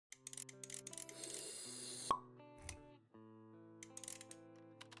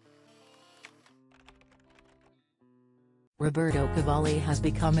Roberto Cavalli has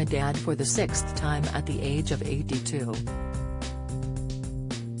become a dad for the sixth time at the age of 82.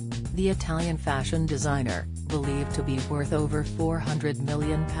 The Italian fashion designer, believed to be worth over £400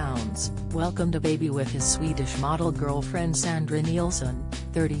 million, welcomed a baby with his Swedish model girlfriend Sandra Nilsson,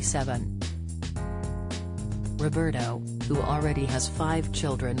 37. Roberto, who already has 5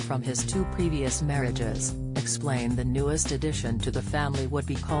 children from his 2 previous marriages, explained the newest addition to the family would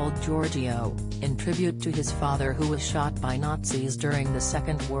be called Giorgio, in tribute to his father who was shot by Nazis during the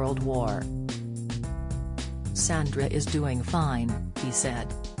Second World War. "Sandra is doing fine," he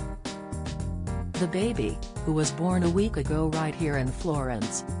said. "The baby, who was born a week ago right here in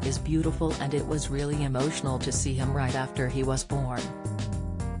Florence, is beautiful and it was really emotional to see him right after he was born.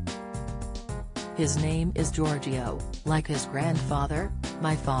 His name is Giorgio, like his grandfather,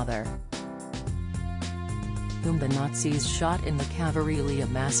 my father, whom the Nazis shot in the Cavariglia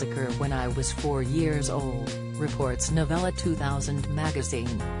massacre when I was 4 years old," reports Novella 2000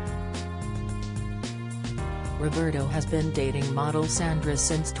 magazine. Roberto has been dating model Sandra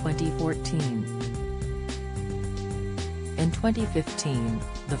since 2014. In 2015,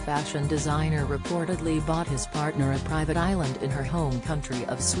 the fashion designer reportedly bought his partner a private island in her home country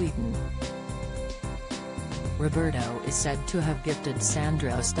of Sweden. Roberto is said to have gifted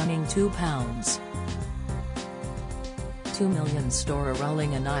Sandra a stunning £2.2 million store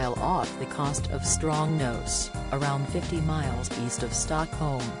rolling an isle off the coast of Strängnäs, around 50 miles east of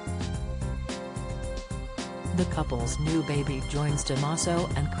Stockholm. The couple's new baby joins Tommaso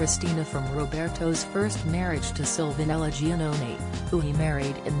and Cristina from Roberto's first marriage to Silvanella Giannone, who he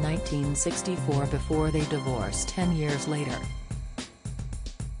married in 1964 before they divorced 10 years later.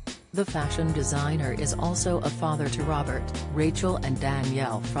 The fashion designer is also a father to Robert, Rachel and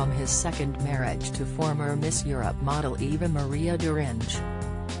Danielle from his second marriage to former Miss Europe model Eva Maria Duringe.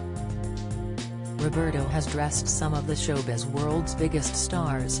 Roberto has dressed some of the showbiz world's biggest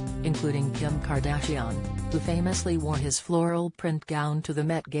stars, including Kim Kardashian, who famously wore his floral print gown to the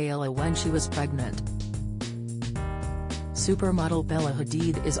Met Gala when she was pregnant. Supermodel Bella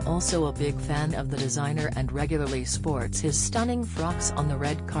Hadid is also a big fan of the designer and regularly sports his stunning frocks on the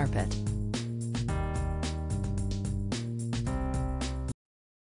red carpet.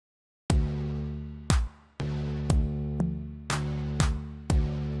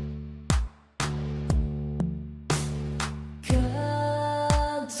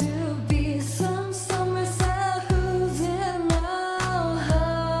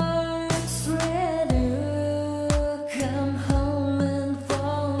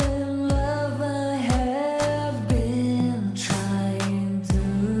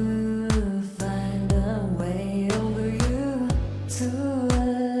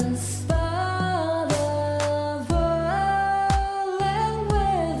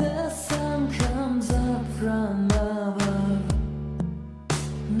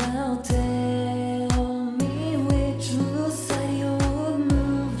 Now take